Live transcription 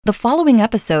The following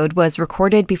episode was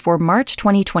recorded before March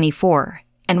 2024,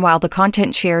 and while the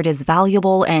content shared is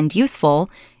valuable and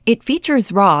useful, it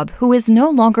features Rob, who is no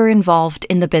longer involved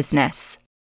in the business.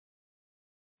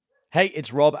 Hey,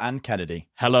 it's Rob and Kennedy.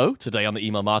 Hello. Today on the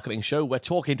Email Marketing Show, we're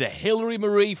talking to Hilary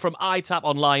Marie from iTap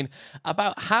Online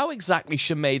about how exactly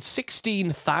she made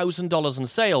 $16,000 in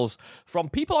sales from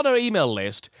people on her email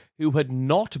list who had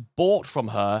not bought from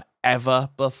her ever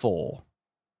before.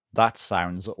 That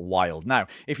sounds wild. Now,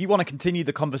 if you want to continue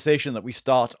the conversation that we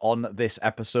start on this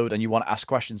episode and you want to ask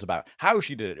questions about how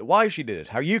she did it, why she did it,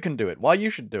 how you can do it, why you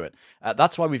should do it,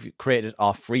 that's why we've created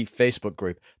our free Facebook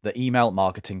group, the Email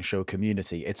Marketing Show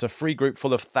Community. It's a free group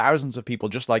full of thousands of people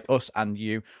just like us and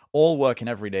you, all working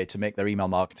every day to make their email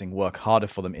marketing work harder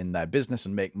for them in their business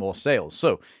and make more sales.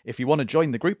 So if you want to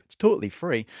join the group, it's totally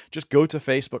free. Just go to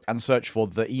Facebook and search for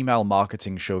the Email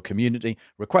Marketing Show Community,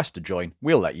 request to join,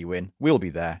 we'll let you in, we'll be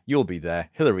there. You'll be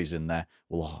there. Hilary's in there.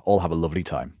 We'll all have a lovely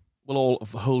time. We'll all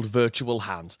hold virtual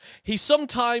hands. He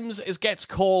sometimes gets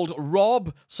called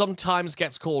Rob, sometimes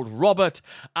gets called Robert,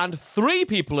 and 3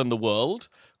 people in the world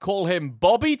call him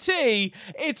Bobby T.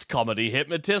 It's comedy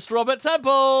hypnotist Robert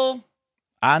Temple.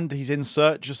 And he's in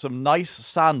search of some nice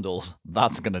sandals.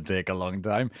 That's going to take a long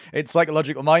time. It's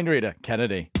Psychological Mind Reader,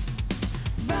 Kennedy.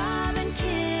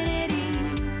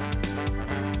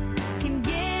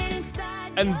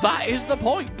 And that is the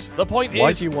point. The point Why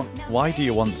is... do you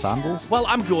want sandals? Well,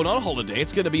 I'm going on holiday.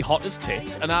 It's going to be hot as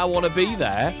tits, and I want to be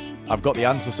there. I've got the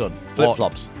answer, son.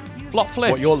 Flip-flops.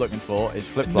 Flip-flops. What you're looking for is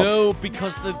flip-flops. No,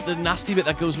 because the nasty bit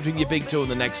that goes between your big toe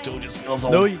and the next toe just feels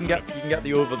No, you can get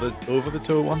the over the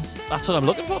toe one. That's what I'm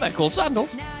looking for. They're called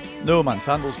sandals. No, man,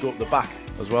 sandals go up the back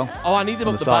as well. Oh, I need them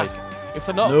on up the side. back. If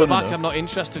they're not No, up the back, no. I'm not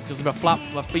interested because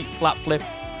my feet flap flip.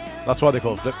 That's why they're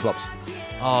called flip-flops.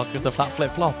 Oh, because they're flat flip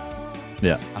flop.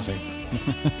 Yeah. I see.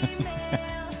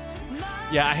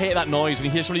 Yeah, I hate that noise when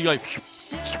you hear somebody go like...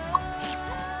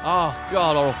 Oh,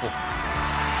 God, awful.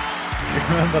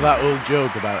 Remember that old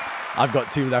joke about I've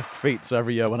got 2 left feet, so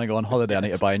every year when I go on holiday, I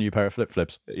need to buy a new pair of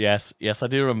flip-flops. Yes, I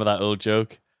do remember that old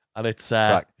joke. And it's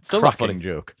still not funny.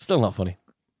 Joke. Still not funny.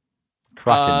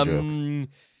 Cracking joke.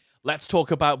 Let's talk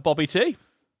about Bobby T.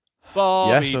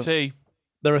 Bobby T.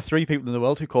 There are 3 people in the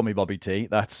world who call me Bobby T.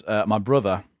 That's my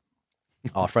brother,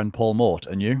 our friend Paul Mort,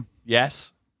 and you.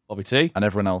 Yes, Bobby T. And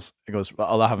everyone else. It goes,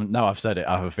 well, now I've said it,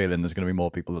 I have a feeling there's going to be more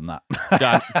people than that.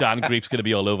 Dan Grief's going to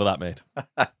be all over that, mate.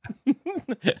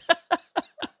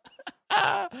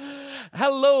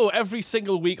 Hello, every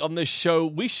single week on this show,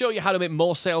 we show you how to make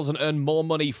more sales and earn more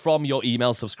money from your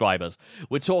email subscribers.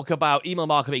 We talk about email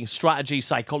marketing, strategy,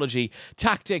 psychology,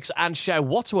 tactics, and share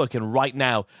what's working right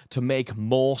now to make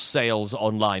more sales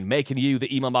online, making you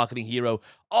the email marketing hero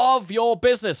of your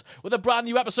business. With a brand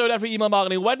new episode every Email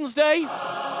Marketing Wednesday,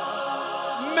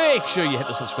 make sure you hit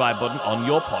the subscribe button on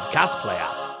your podcast player.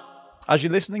 As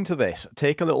you're listening to this,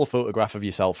 take a little photograph of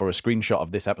yourself or a screenshot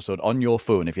of this episode on your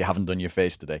phone if you haven't done your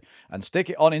face today, and stick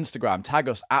it on Instagram. Tag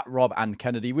us at Rob and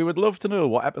Kennedy. We would love to know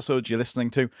what episodes you're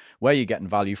listening to, where you're getting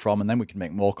value from, and then we can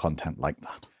make more content like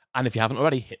that. And if you haven't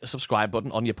already, hit the subscribe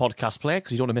button on your podcast player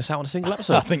because you don't want to miss out on a single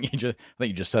episode. I think you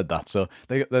just said that. So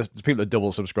there's people that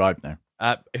double subscribe now.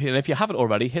 If you haven't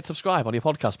already, hit subscribe on your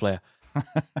podcast player.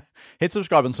 Hit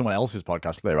subscribe on someone else's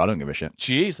podcast player. I don't give a shit.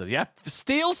 Jesus, yeah.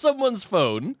 Steal someone's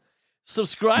phone,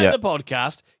 subscribe to the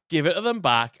podcast, give it to them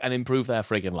back, and improve their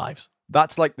friggin' lives.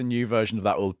 That's like the new version of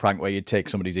that old prank where you take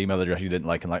somebody's email address you didn't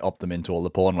like and opt them into all the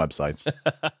porn websites.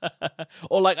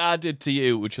 Or like I did to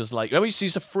you, which was like, remember you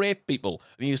used to frape people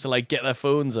and you used to get their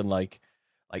phones and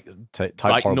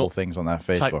type horrible things on their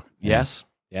Facebook. Yes,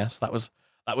 that was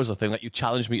a thing that you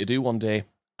challenged me to do one day,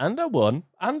 and I won.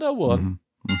 Mm-hmm.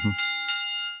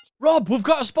 Rob, we've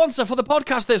got a sponsor for the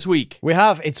podcast this week. We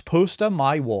have. It's Poster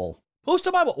My Wall.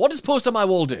 Poster My Wall. What does Poster My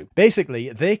Wall do? Basically,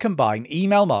 they combine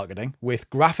email marketing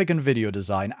with graphic and video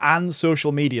design and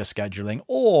social media scheduling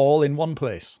all in one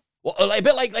place. Well, a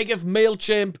bit like if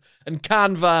MailChimp and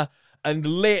Canva and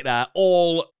Later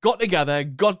all got together,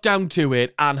 got down to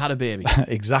it, and had a baby.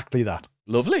 Exactly that.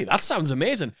 Lovely. That sounds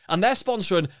amazing. And they're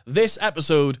sponsoring this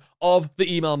episode of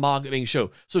the Email Marketing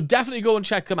Show. So definitely go and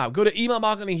check them out. Go to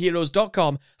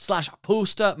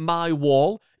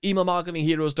emailmarketingheroes.com/postermywall.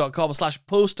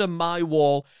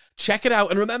 emailmarketingheroes.com/postermywall. Check it out.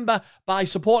 And remember, by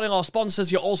supporting our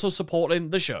sponsors, you're also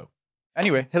supporting the show.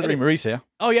 Anyway, Hilary Marie's here.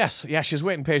 Oh, yes. Yeah, she's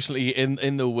waiting patiently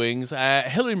in the wings.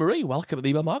 Hilary Marie, welcome to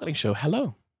the Email Marketing Show.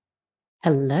 Hello.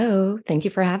 Hello. Thank you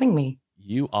for having me.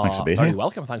 You are very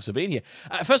welcome. Thanks for being here.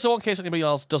 First of all, in case anybody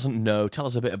else doesn't know, tell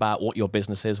us a bit about what your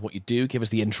business is, what you do. Give us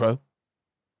the intro.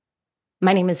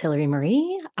 My name is Hillary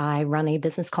Marie. I run a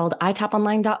business called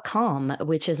itaponline.com,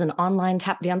 which is an online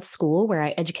tap dance school where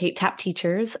I educate tap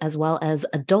teachers as well as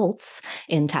adults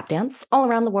in tap dance all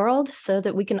around the world so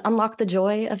that we can unlock the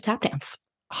joy of tap dance.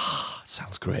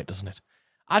 Sounds great, doesn't it?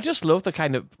 I just love the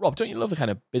kind of, Rob, don't you love the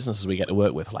kind of businesses we get to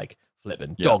work with, like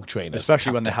flipping dog trainers?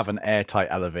 Especially when they have an airtight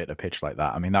elevator pitch like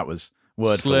that. I mean, that was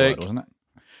word for word, wasn't it?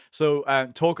 So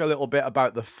talk a little bit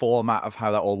about the format of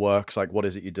how that all works. Like, what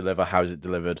is it you deliver? How is it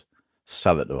delivered?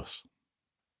 Sell it to us.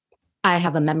 I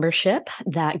have a membership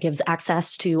that gives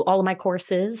access to all of my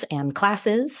courses and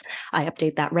classes. I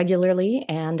update that regularly.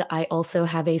 And I also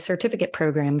have a certificate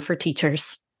program for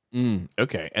teachers.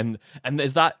 Okay. And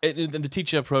is that in the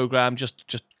teacher program,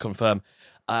 just confirm,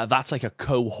 that's like a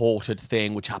cohorted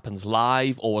thing which happens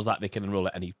live, or is that they can enroll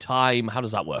at any time? How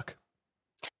does that work?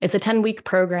 It's a 10-week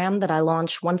program that I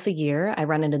launch once a year. I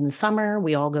run it in the summer.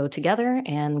 We all go together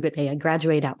and they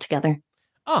graduate out together.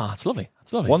 That's lovely.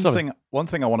 That's lovely. One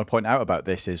thing I want to point out about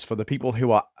this is for the people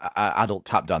who are adult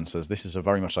tap dancers, this is a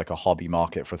very much like a hobby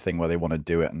market for a thing where they want to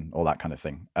do it and all that kind of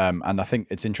thing. And I think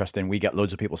it's interesting. We get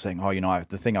loads of people saying, oh,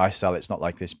 the thing I sell, it's not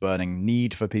like this burning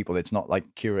need for people. It's not like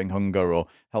curing hunger or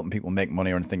helping people make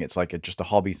money or anything. It's like just a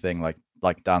hobby thing,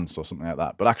 like dance or something like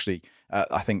that. But actually,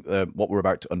 I think what we're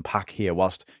about to unpack here,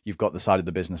 whilst you've got the side of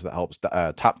the business that helps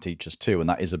tap teachers too, and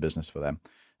that is a business for them.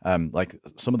 Like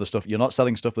some of the stuff, you're not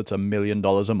selling stuff that's $1 million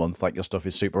a month. Like your stuff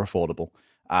is super affordable,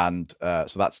 and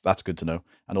so that's good to know.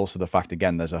 And also the fact,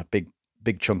 again, there's a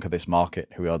big chunk of this market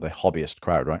who are the hobbyist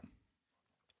crowd, right?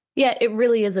 Yeah, it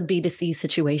really is a B2C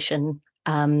situation.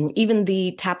 Even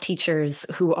the tap teachers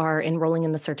who are enrolling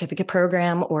in the certificate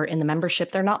program or in the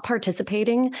membership, they're not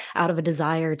participating out of a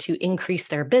desire to increase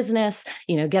their business,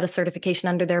 get a certification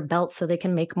under their belt so they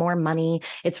can make more money.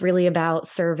 It's really about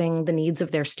serving the needs of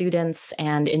their students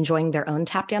and enjoying their own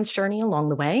tap dance journey along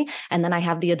the way. And then I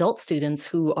have the adult students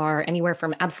who are anywhere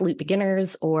from absolute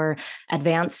beginners or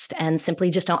advanced and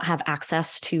simply just don't have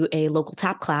access to a local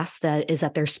tap class that is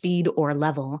at their speed or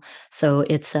level. So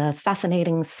it's a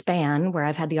fascinating span where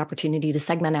I've had the opportunity to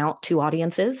segment out two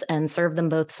audiences and serve them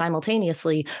both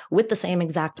simultaneously with the same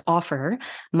exact offer,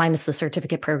 minus the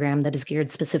certificate program that is geared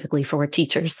specifically for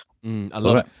teachers. I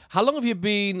love it. How long have you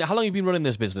been running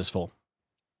this business for?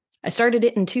 I started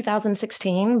it in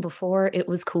 2016 before it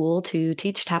was cool to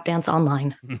teach tap dance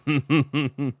online.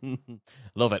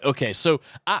 Love it. Okay, so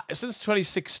since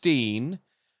 2016,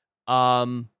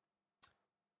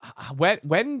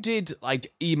 when did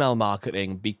like email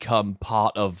marketing become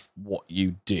part of what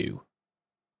you do?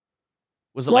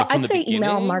 Was it from the beginning? I'd say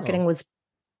email marketing was.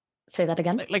 Say that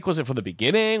again. Like was it from the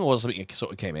beginning, or was it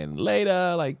sort of came in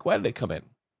later? Like where did it come in?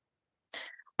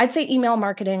 I'd say email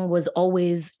marketing was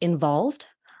always involved.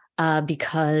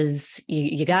 Because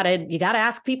you gotta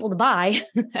ask people to buy,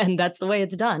 and that's the way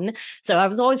it's done. So I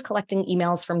was always collecting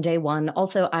emails from day one.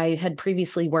 Also, I had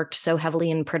previously worked so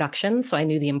heavily in production, so I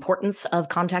knew the importance of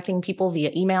contacting people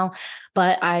via email.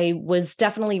 But I was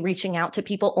definitely reaching out to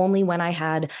people only when I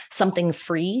had something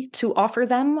free to offer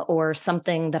them or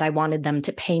something that I wanted them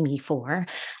to pay me for.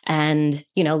 And,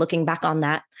 looking back on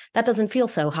that, that doesn't feel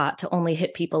so hot to only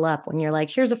hit people up when you're like,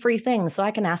 here's a free thing so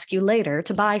I can ask you later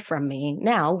to buy from me.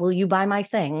 Now, will you buy my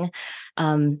thing?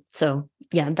 So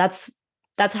yeah, that's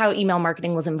how email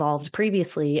marketing was involved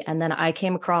previously. And then I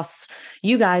came across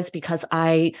you guys because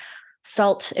I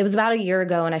felt it was about a year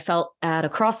ago and I felt at a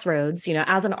crossroads,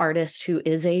 as an artist who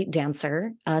is a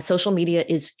dancer, social media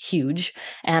is huge.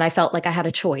 And I felt like I had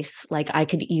a choice. Like I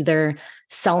could either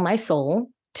sell my soul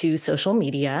to social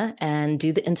media and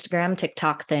do the Instagram,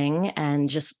 TikTok thing and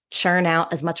just churn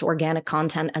out as much organic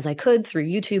content as I could through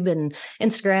YouTube and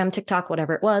Instagram, TikTok,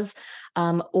 whatever it was.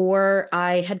 Or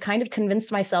I had kind of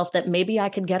convinced myself that maybe I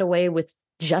could get away with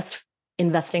just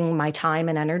investing my time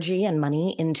and energy and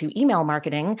money into email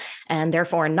marketing and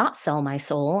therefore not sell my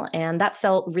soul. And that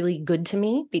felt really good to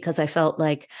me because I felt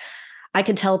like I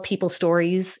could tell people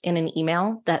stories in an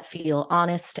email that feel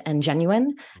honest and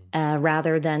genuine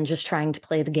rather than just trying to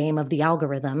play the game of the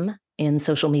algorithm in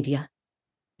social media.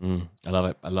 I love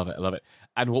it. I love it. I love it.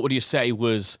 And what would you say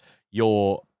was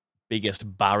your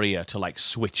biggest barrier to like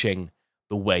switching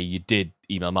the way you did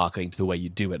email marketing to the way you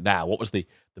do it now? What was the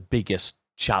biggest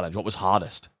challenge? What was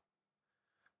hardest?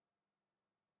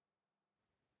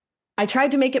 I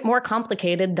tried to make it more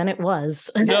complicated than it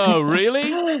was. No,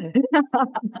 really?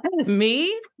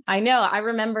 Me? I know. I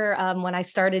remember when I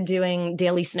started doing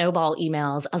daily snowball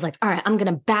emails, I was like, all right, I'm going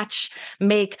to batch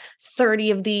make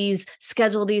 30 of these,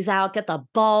 schedule these out, get the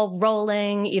ball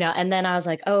rolling, and then I was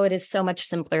like, oh, it is so much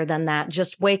simpler than that.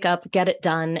 Just wake up, get it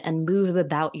done, and move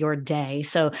about your day.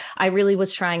 So I really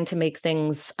was trying to make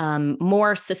things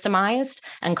more systemized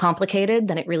and complicated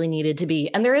than it really needed to be.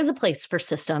 And there is a place for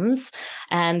systems,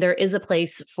 and there is a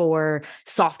place for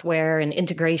software and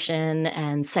integration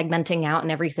and segmenting out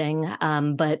and everything.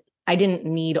 But I didn't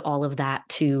need all of that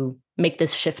to make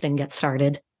this shift and get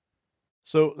started.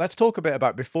 So let's talk a bit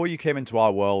about before you came into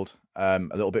our world a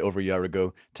little bit over a year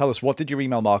ago. Tell us, what did your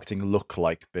email marketing look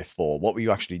like before? What were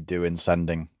you actually doing,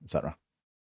 sending, etc.?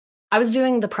 I was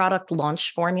doing the product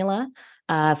launch formula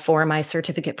for my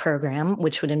certificate program,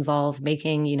 which would involve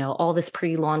making, all this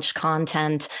pre-launch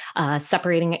content,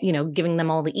 separating it, giving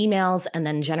them all the emails, and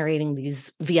then generating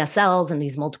these VSLs and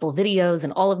these multiple videos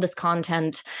and all of this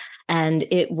content. And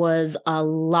it was a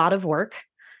lot of work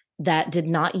that did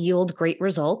not yield great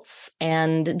results.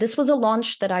 And this was a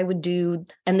launch that I would do,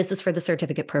 and this is for the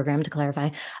certificate program, to clarify.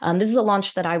 This is a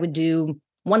launch that I would do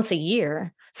once a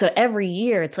year. So every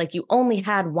year, it's like you only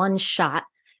had one shot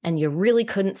and you really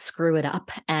couldn't screw it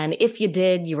up. And if you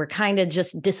did, you were kind of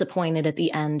just disappointed at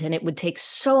the end, and it would take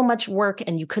so much work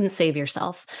and you couldn't save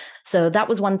yourself. So that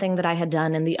was one thing that I had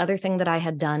done. And the other thing that I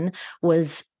had done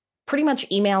was pretty much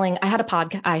emailing. I have a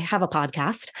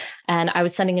podcast, and I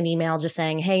was sending an email just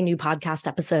saying, hey, new podcast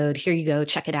episode, here you go,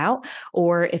 check it out.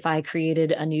 Or if I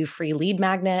created a new free lead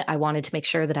magnet, I wanted to make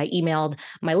sure that I emailed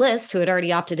my list who had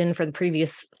already opted in for the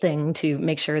previous thing to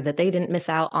make sure that they didn't miss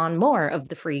out on more of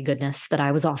the free goodness that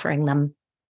I was offering them.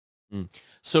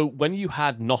 So when you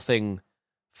had nothing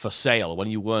for sale, when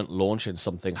you weren't launching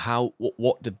something,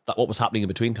 what was happening in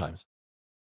between times?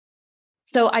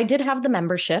 So I did have the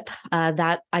membership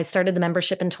that I started the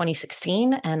membership in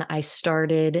 2016, and I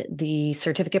started the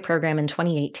certificate program in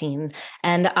 2018.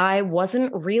 And I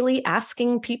wasn't really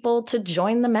asking people to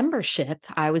join the membership.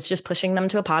 I was just pushing them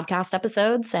to a podcast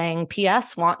episode saying,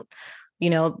 PS, want,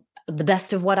 the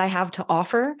best of what I have to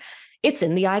offer. It's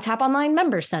in the iTap Online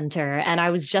Member Center. And I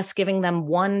was just giving them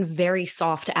one very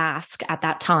soft ask at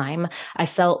that time. I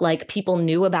felt like people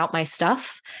knew about my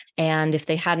stuff. And if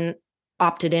they hadn't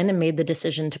opted in and made the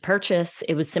decision to purchase,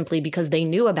 it was simply because they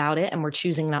knew about it and were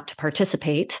choosing not to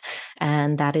participate.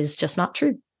 And that is just not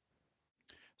true.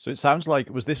 So it sounds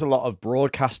like, was this a lot of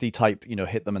broadcasty type,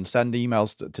 hit them and send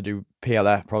emails to do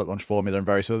PLF, product launch formula, and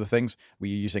various other things? Were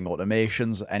you using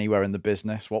automations anywhere in the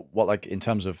business? What like in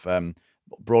terms of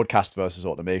broadcast versus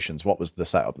automations, what was the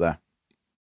setup there?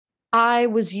 I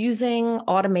was using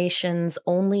automations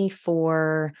only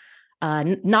for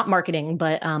not marketing,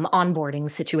 but onboarding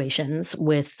situations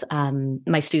with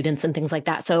my students and things like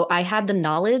that. So I had the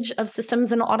knowledge of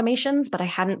systems and automations, but I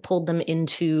hadn't pulled them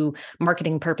into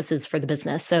marketing purposes for the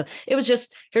business. So it was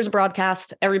just, here's a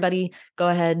broadcast, everybody go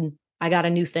ahead. I got a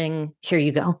new thing. Here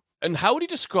you go. And how would you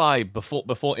describe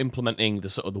before implementing the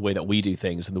sort of the way that we do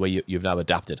things and the way you've now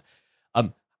adapted?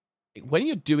 When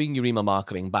you're doing your email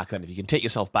marketing back then, if you can take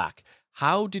yourself back,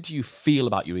 how did you feel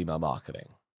about your email marketing?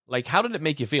 Like, how did it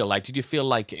make you feel? Like, did you feel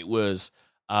like it was,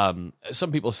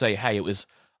 some people say, hey, it was,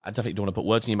 I definitely don't want to put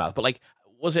words in your mouth, but like,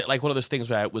 was it like one of those things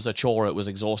where it was a chore, it was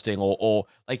exhausting, or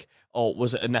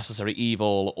was it a necessary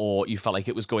evil, or you felt like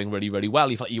it was going really, really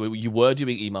well? You felt like you were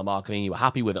doing email marketing, you were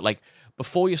happy with it. Like,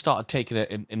 before you started taking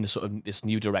it in the sort of this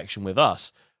new direction with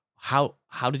us, how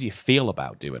did you feel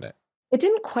about doing it? It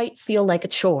didn't quite feel like a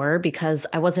chore because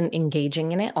I wasn't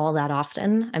engaging in it all that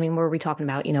often. I mean, what were we talking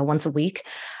about? Once a week.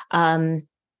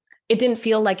 It didn't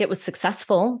feel like it was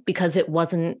successful because it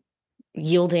wasn't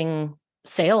yielding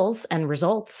sales and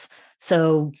results.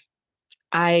 So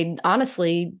I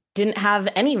honestly didn't have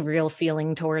any real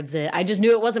feeling towards it. I just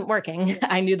knew it wasn't working.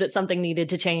 I knew that something needed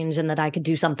to change and that I could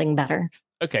do something better.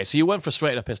 Okay, so you weren't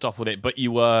frustrated or pissed off with it, but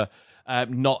you were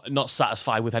not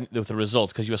satisfied with the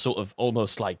results because you were sort of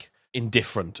almost like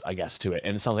indifferent, I guess, to it.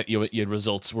 And it sounds like your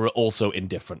results were also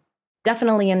indifferent.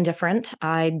 Definitely indifferent.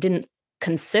 I didn't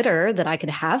consider that I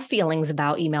could have feelings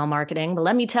about email marketing, but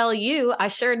let me tell you, I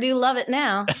sure do love it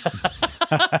now.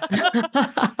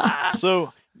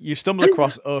 So you stumble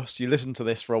across us, you listen to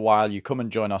this for a while, you come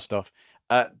and join our stuff.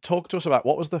 Talk to us about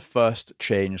what was the first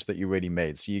change that you really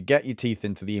made. So you get your teeth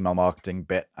into the email marketing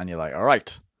bit and you're like, all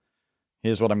right,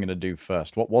 here's what I'm going to do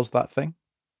first. What was that thing?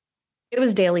 It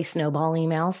was daily snowball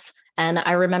emails. And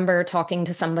I remember talking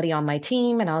to somebody on my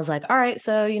team and I was like, all right,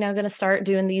 so, going to start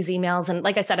doing these emails. And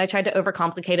like I said, I tried to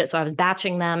overcomplicate it. So I was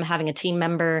batching them, having a team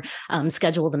member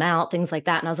schedule them out, things like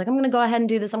that. And I was like, I'm going to go ahead and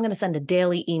do this. I'm going to send a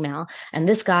daily email. And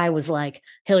this guy was like,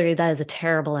 Hillary, that is a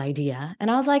terrible idea.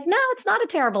 And I was like, no, it's not a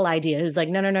terrible idea. He was like,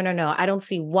 no. I don't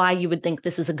see why you would think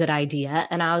this is a good idea.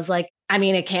 And I was like, I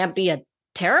mean, it can't be a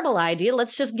terrible idea.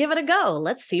 Let's just give it a go.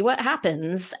 Let's see what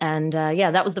happens. And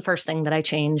that was the first thing that I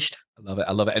changed.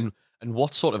 I love it. And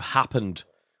what sort of happened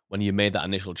when you made that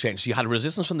initial change? So you had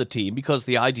resistance from the team because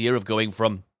the idea of going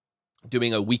from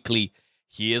doing a weekly,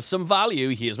 here's some value,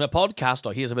 here's my podcast,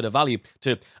 or here's a bit of value,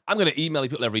 to I'm going to email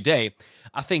people every day.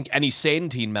 I think any sane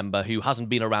team member who hasn't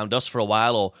been around us for a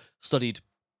while or studied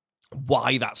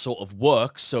why that sort of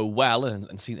works so well and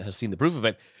has seen the proof of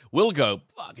it will go,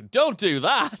 fuck, don't do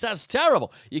that. That's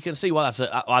terrible. You can see why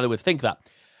why they would think that.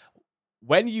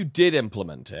 When you did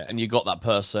implement it and you got that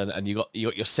person and you got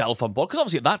yourself on board, because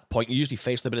obviously at that point you usually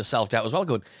face a bit of self-doubt as well,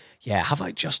 going, yeah, have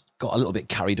I just got a little bit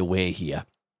carried away here?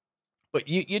 But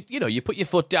you put your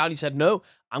foot down, you said, no,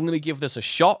 I'm going to give this a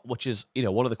shot, which is,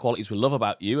 one of the qualities we love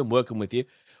about you and working with you.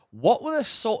 What were the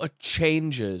sort of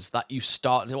changes that you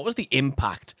started, what was the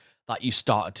impact that you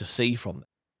started to see from it?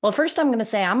 Well, first, I'm going to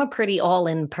say I'm a pretty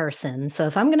all-in person. So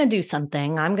if I'm going to do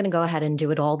something, I'm going to go ahead and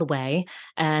do it all the way.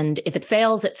 And if it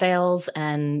fails, it fails,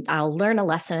 and I'll learn a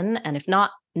lesson. And if not,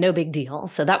 no big deal.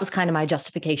 So that was kind of my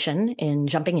justification in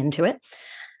jumping into it.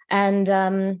 And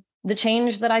the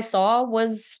change that I saw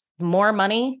was more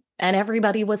money, and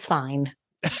everybody was fine.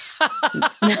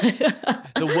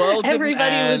 The world didn't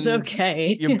everybody end. Was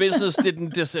okay. Your business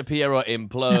didn't disappear or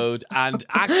implode. And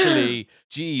actually,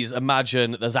 geez,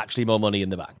 imagine there's actually more money in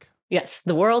the bank. Yes,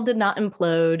 the world did not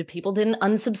implode. People didn't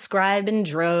unsubscribe in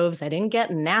droves. I didn't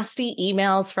get nasty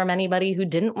emails from anybody who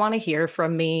didn't want to hear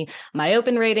from me. My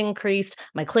open rate increased.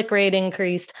 My click rate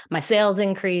increased. My sales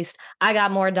increased. I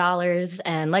got more dollars.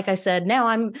 And like I said, now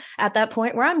I'm at that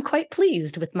point where I'm quite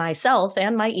pleased with myself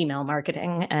and my email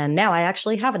marketing. And now I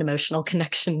actually have an emotional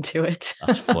connection to it.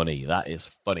 That's funny. That is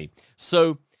funny.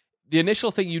 So the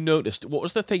initial thing you noticed, what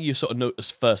was the thing you sort of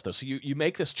noticed first, though? So you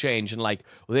make this change and like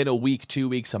within a week, 2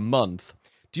 weeks, a month.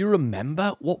 Do you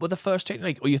remember what were the first changes?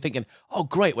 Like, were you thinking, oh,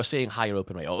 great, we're seeing higher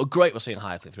open rate. Oh, great, we're seeing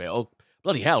higher click rate. Oh,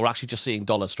 bloody hell, we're actually just seeing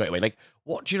dollars straight away. Like,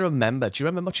 what do you remember? Do you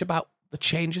remember much about the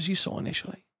changes you saw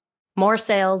initially? More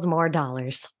sales, more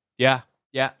dollars. Yeah.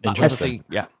 That was the thing.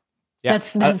 Yeah. Yeah.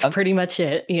 That's pretty much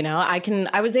it.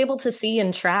 I was able to see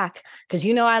and track because,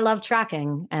 I love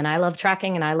tracking and I love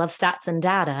stats and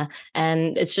data.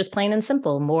 And it's just plain and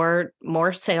simple,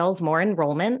 more sales, more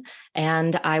enrollment.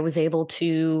 And I was able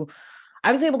to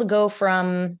go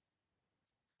from,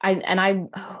 I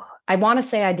want to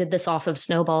say I did this off of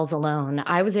snowballs alone.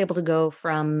 I was able to go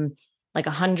from like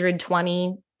 120,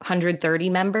 130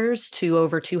 members to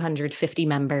over 250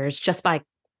 members just by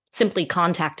simply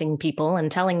contacting people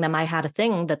and telling them I had a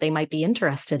thing that they might be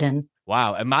interested in.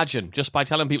 Wow. Imagine just by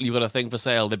telling people you've got a thing for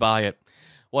sale, they buy it.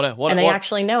 They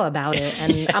actually know about it.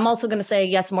 And yeah. I'm also going to say,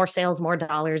 yes, more sales, more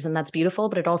dollars. And that's beautiful.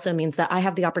 But it also means that I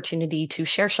have the opportunity to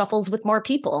share shuffles with more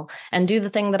people and do the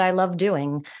thing that I love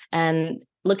doing. And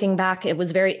looking back, it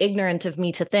was very ignorant of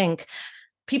me to think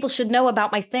people should know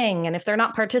about my thing. And if they're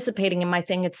not participating in my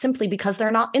thing, it's simply because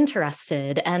they're not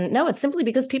interested. And no, it's simply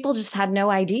because people just had no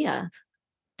idea.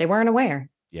 They weren't aware.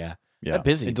 Yeah. They're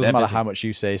busy. It doesn't matter how much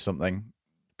you say something.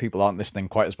 People aren't listening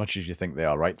quite as much as you think they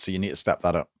are, right? So you need to step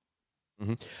that up.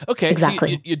 Mm-hmm. Okay,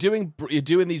 exactly. So you're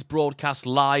doing these broadcasts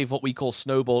live, what we call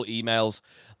snowball emails.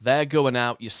 They're going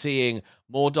out. You're seeing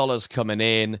more dollars coming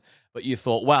in, but you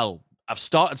thought, well, I've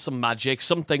started some magic.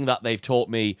 Something that they've taught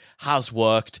me has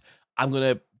worked. I'm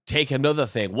going to take another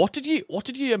thing. What did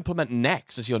you implement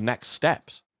next as your next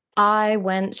steps? I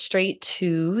went straight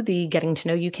to the Getting to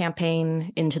Know You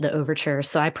campaign, into the Overture.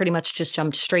 So I pretty much just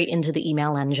jumped straight into the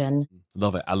email engine.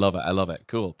 Love it. I love it.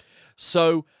 Cool.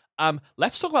 So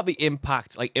let's talk about the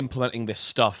impact like implementing this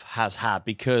stuff has had,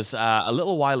 because a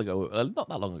little while ago, not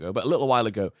that long ago, but a little while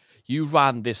ago, you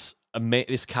ran this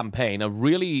campaign, a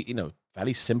really,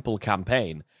 fairly simple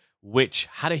campaign, which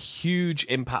had a huge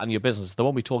impact on your business. The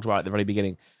one we talked about at the very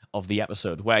beginning of the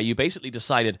episode, where you basically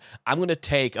decided, I'm going to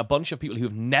take a bunch of people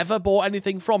who've never bought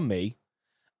anything from me,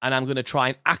 and I'm going to try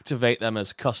and activate them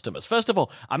as customers. First of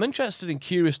all, I'm interested and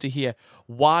curious to hear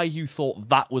why you thought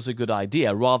that was a good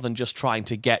idea, rather than just trying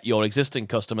to get your existing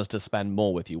customers to spend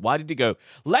more with you. Why did you go,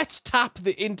 let's tap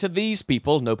into these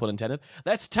people, no pun intended,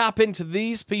 let's tap into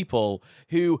these people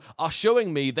who are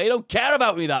showing me they don't care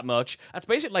about me that much. That's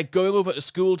basically like going over to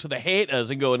school to the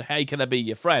haters and going, hey, can I be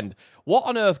your friend? What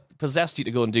on earth possessed you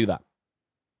to go and do that?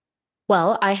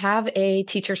 Well, I have a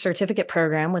teacher certificate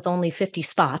program with only 50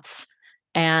 spots,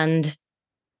 and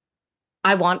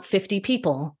I want 50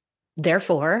 people.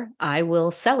 Therefore, I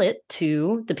will sell it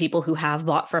to the people who have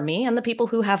bought from me and the people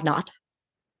who have not.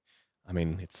 I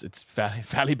mean, it's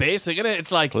fairly basic, isn't it?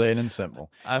 It's like plain and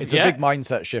simple. It's a big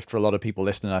mindset shift for a lot of people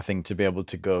listening, I think, to be able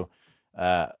to go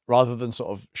rather than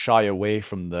sort of shy away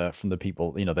from the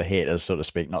people, the haters, so to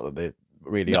speak. Not that they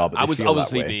really are, but they I was feel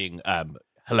obviously that way. being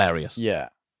hilarious. Yeah,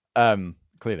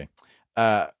 clearly.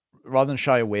 Rather than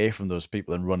shy away from those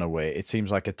people and run away, it seems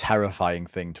like a terrifying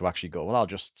thing to actually go, well, I'll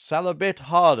just sell a bit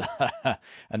harder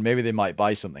and maybe they might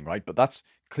buy something, right? But that's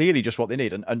clearly just what they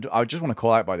need. And I just want to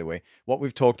call out, by the way, what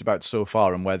we've talked about so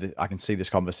far and where I can see this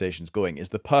conversation's going is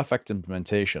the perfect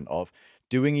implementation of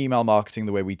doing email marketing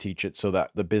the way we teach it so that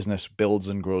the business builds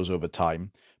and grows over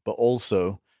time, but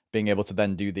also being able to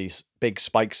then do these big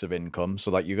spikes of income so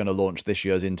that you're going to launch this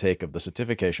year's intake of the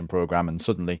certification program and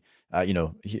suddenly,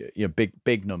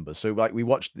 big numbers. So like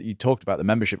you talked about the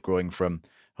membership growing from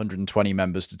 120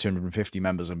 members to 250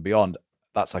 members and beyond.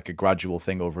 That's like a gradual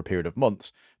thing over a period of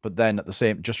months. But then at the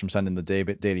same, just from sending the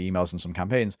daily emails and some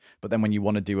campaigns, but then when you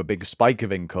want to do a big spike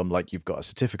of income, like you've got a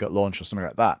certificate launch or something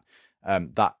like that,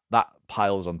 that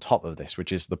piles on top of this,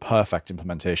 which is the perfect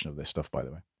implementation of this stuff, by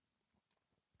the way.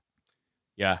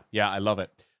 Yeah, I love it.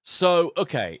 So,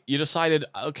 okay, you decided,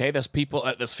 okay, there's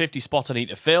 50 spots I need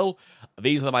to fill.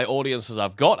 These are my audiences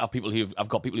I've got. I've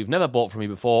got people who've never bought from me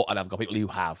before, and I've got people who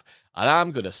have. And I'm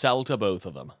going to sell to both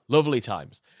of them. Lovely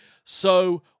times.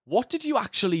 So, what did you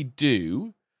actually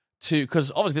do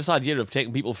because obviously this idea of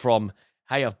taking people from,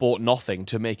 hey, I've bought nothing,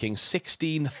 to making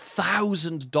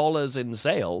 $16,000 in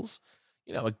sales,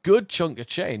 a good chunk of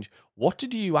change. What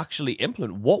did you actually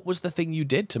implement? What was the thing you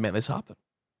did to make this happen?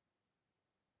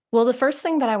 Well, the first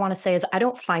thing that I want to say is I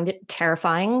don't find it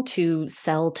terrifying to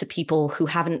sell to people who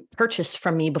haven't purchased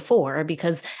from me before,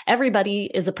 because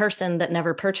everybody is a person that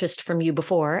never purchased from you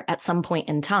before at some point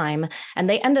in time. And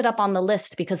they ended up on the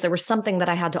list because there was something that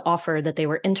I had to offer that they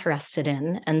were interested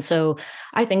in. And so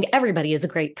I think everybody is a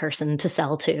great person to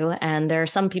sell to. And there are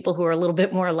some people who are a little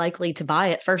bit more likely to buy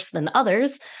it first than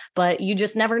others, but you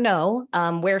just never know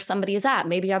where somebody is at.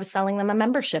 Maybe I was selling them a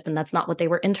membership and that's not what they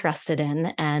were interested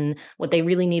in. And what they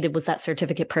really needed was that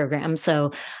certificate program.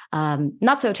 So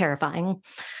not so terrifying.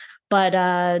 But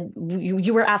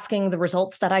you were asking the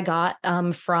results that I got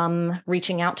from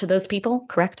reaching out to those people,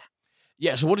 correct?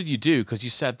 Yeah. So what did you do? Because you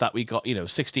said that we got,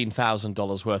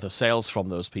 $16,000 worth of sales from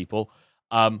those people.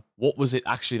 What was it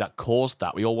actually that caused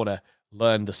that? We all want to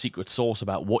learn the secret sauce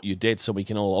about what you did so we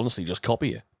can all honestly just copy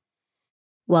you.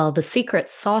 Well, the secret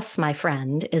sauce, my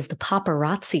friend, is the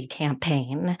paparazzi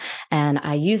campaign. And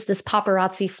I use this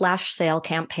paparazzi flash sale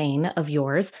campaign of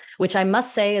yours, which I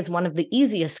must say is one of the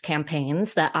easiest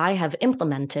campaigns that I have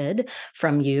implemented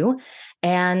from you.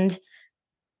 And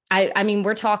I mean,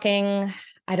 we're talking,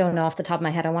 I don't know off the top of my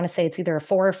head, I want to say it's either a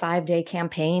 4 or 5 day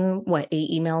campaign,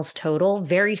 8 emails total,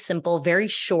 very simple, very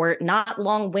short, not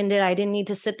long winded. I didn't need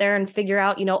to sit there and figure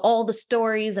out, all the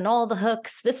stories and all the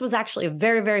hooks. This was actually a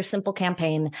very, very simple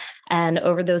campaign. And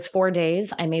over those 4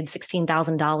 days, I made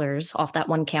 $16,000 off that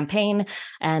one campaign.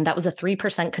 And that was a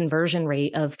 3% conversion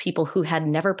rate of people who had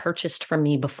never purchased from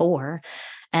me before.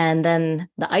 And then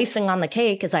the icing on the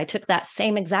cake is I took that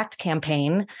same exact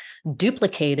campaign,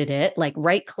 duplicated it, like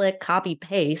right click, copy,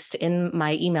 paste in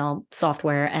my email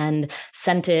software and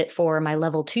sent it for my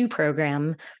level 2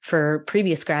 program for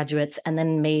previous graduates, and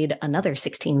then made another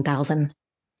 16,000.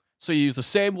 So you used the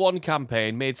same one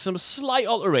campaign, made some slight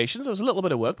alterations. There was a little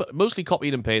bit of work, but mostly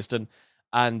copied and pasted,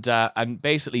 and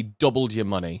basically doubled your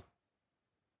money.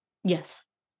 Yes.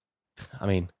 I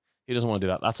mean, who doesn't want to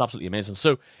do that? That's absolutely amazing.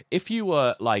 So if you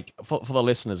were for the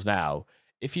listeners now,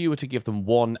 if you were to give them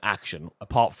one action,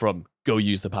 apart from go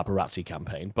use the paparazzi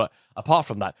campaign, but apart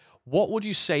from that, what would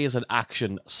you say is an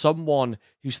action someone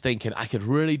who's thinking, I could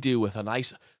really do with a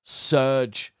nice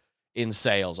surge in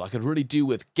sales, or I could really do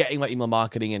with getting my email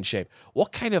marketing in shape?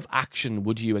 What kind of action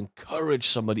would you encourage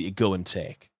somebody to go and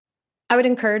take? I would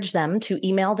encourage them to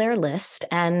email their list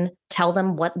and tell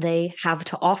them what they have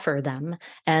to offer them,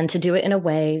 and to do it in a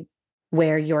way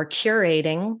where you're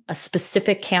curating a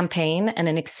specific campaign and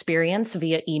an experience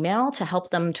via email to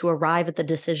help them to arrive at the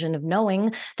decision of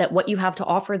knowing that what you have to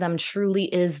offer them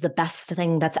truly is the best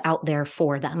thing that's out there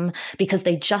for them, because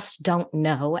they just don't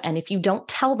know. And if you don't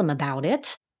tell them about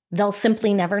it, they'll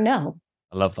simply never know.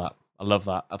 I love that.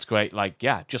 That's great.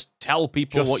 Just tell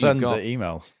people just what send you've got. the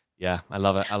emails. Yeah, I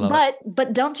love it. I love it.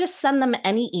 But don't just send them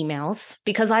any emails,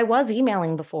 because I was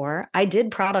emailing before. I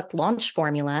did product launch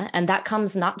formula, and that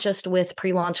comes not just with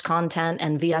pre-launch content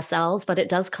and VSLs, but it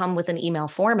does come with an email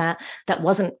format that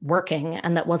wasn't working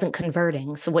and that wasn't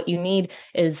converting. So what you need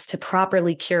is to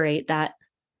properly curate that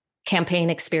campaign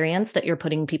experience that you're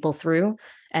putting people through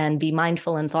and be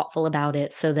mindful and thoughtful about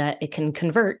it so that it can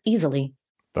convert easily.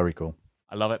 Very cool.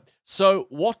 I love it. So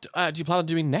what do you plan on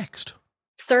doing next?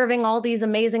 Serving all these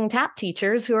amazing tap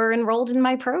teachers who are enrolled in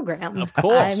my program. Of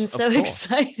course. I'm so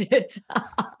excited.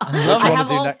 I have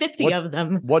all 50 of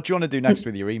them. What do you want to do next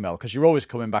with your email? Because you're always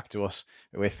coming back to us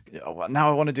with, oh,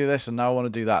 now I want to do this and now I want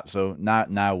to do that. So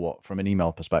now what from an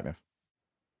email perspective?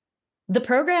 The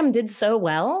program did so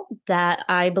well that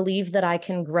I believe that I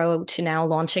can grow to now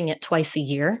launching it twice a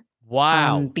year.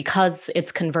 Wow. Because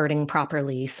it's converting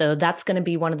properly. So that's going to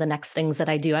be one of the next things that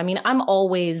I do. I mean,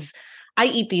 I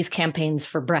eat these campaigns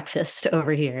for breakfast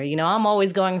over here. You know, I'm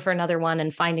always going for another one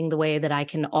and finding the way that I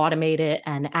can automate it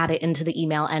and add it into the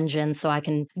email engine so I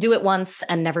can do it once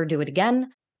and never do it again.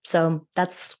 So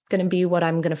that's going to be what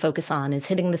I'm going to focus on, is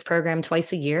hitting this program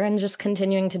twice a year and just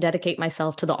continuing to dedicate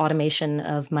myself to the automation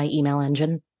of my email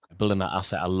engine. Building that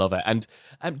asset, I love it. And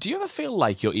do you ever feel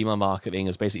like your email marketing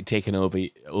has basically taken over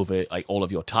like all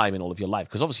of your time and all of your life?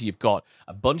 Because obviously you've got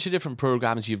a bunch of different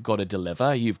programs you've got to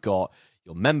deliver. You've got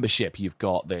your membership, you've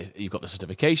got the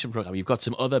certification program, you've got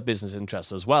some other business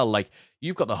interests as well. Like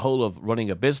you've got the whole of running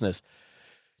a business.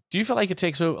 Do you feel like it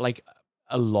takes over like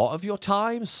a lot of your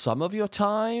time, some of your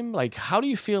time? Like how do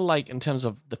you feel like in terms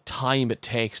of the time it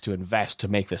takes to invest to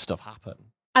make this stuff happen?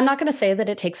 I'm not going to say that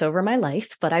it takes over my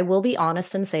life, but I will be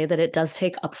honest and say that it does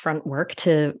take upfront work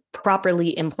to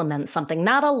properly implement something.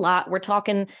 Not a lot. We're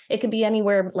talking, it could be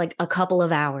anywhere like a couple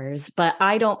of hours, but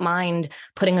I don't mind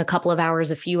putting a couple of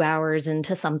hours, a few hours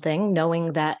into something,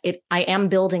 knowing that I am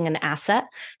building an asset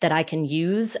that I can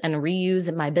use and reuse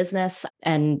in my business,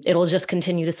 and it'll just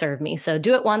continue to serve me. So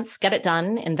do it once, get it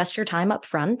done, invest your time up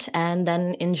front, and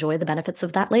then enjoy the benefits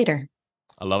of that later.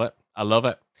 I love it. I love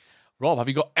it. Rob, have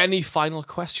you got any final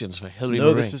questions for Hilary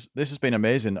Marie? No, this has been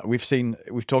amazing.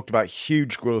 We've talked about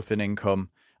huge growth in income,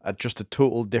 just a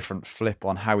total different flip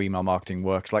on how email marketing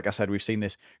works. Like I said, we've seen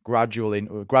this gradual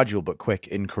but quick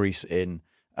increase in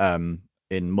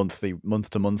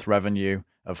month-to-month revenue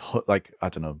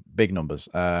of big numbers,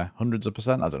 hundreds of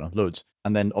percent, loads.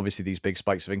 And then obviously these big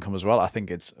spikes of income as well. I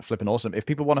think it's flipping awesome. If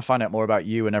people want to find out more about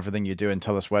you and everything you do, and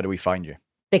tell us, where do we find you?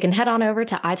 They can head on over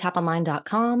to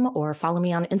itaponline.com or follow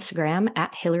me on Instagram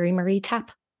at Hilary Marie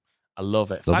Tap. I love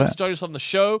it. Thanks for joining us on the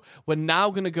show. We're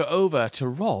now going to go over to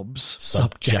Rob's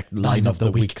Subject Line of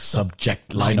the Week.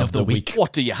 Subject Line of the Week.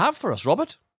 What do you have for us,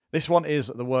 Robert? This one is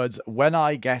the words, when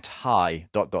I get high, ...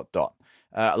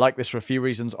 I like this for a few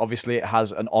reasons. Obviously, it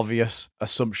has an obvious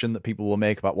assumption that people will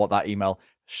make about what that email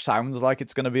sounds like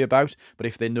it's going to be about. But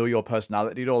if they know your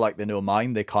personality or like they know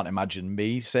mine, they can't imagine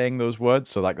me saying those words.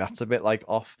 So like that's a bit like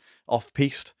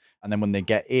off-piste. And then when they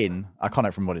get in, I can't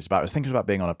remember what it's about. I was thinking about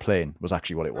being on a plane was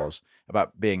actually what it was,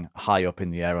 about being high up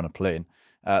in the air on a plane.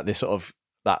 This sort of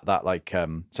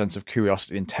that sense of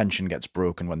curiosity and tension gets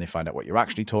broken when they find out what you're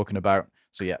actually talking about.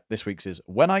 So yeah, this week's is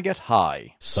When I Get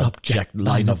High. Subject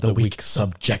Line of the Week.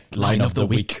 Subject Line of the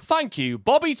Week. Thank you,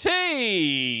 Bobby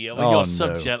T. Your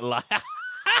subject line.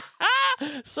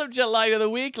 Subject line of the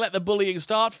week. Let the bullying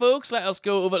start, folks. Let us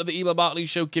go over to the Email Marketing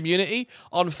Show community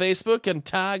on Facebook and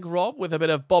tag Rob with a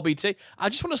bit of Bobby T. I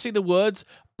just want to see the words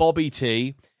Bobby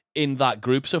T in that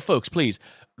group. So, folks, please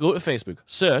go to Facebook,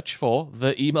 search for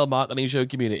the Email Marketing Show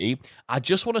community. I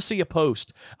just want to see a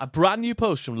post, a brand new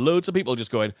post from loads of people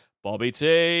just going, Bobby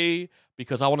T,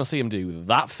 because I want to see him do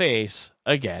that face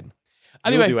again.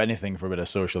 Anyway, we'll do anything for a bit of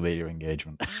social media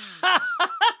engagement.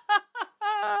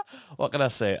 What can I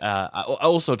say?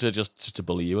 Also to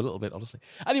bully you a little bit, honestly.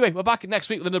 Anyway, we're back next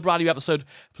week with another brand new episode.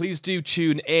 Please do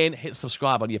tune in. Hit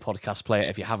subscribe on your podcast player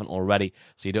if you haven't already,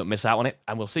 so you don't miss out on it.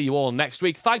 And we'll see you all next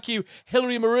week. Thank you,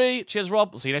 Hilary Marie. Cheers,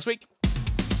 Rob. We'll see you next week.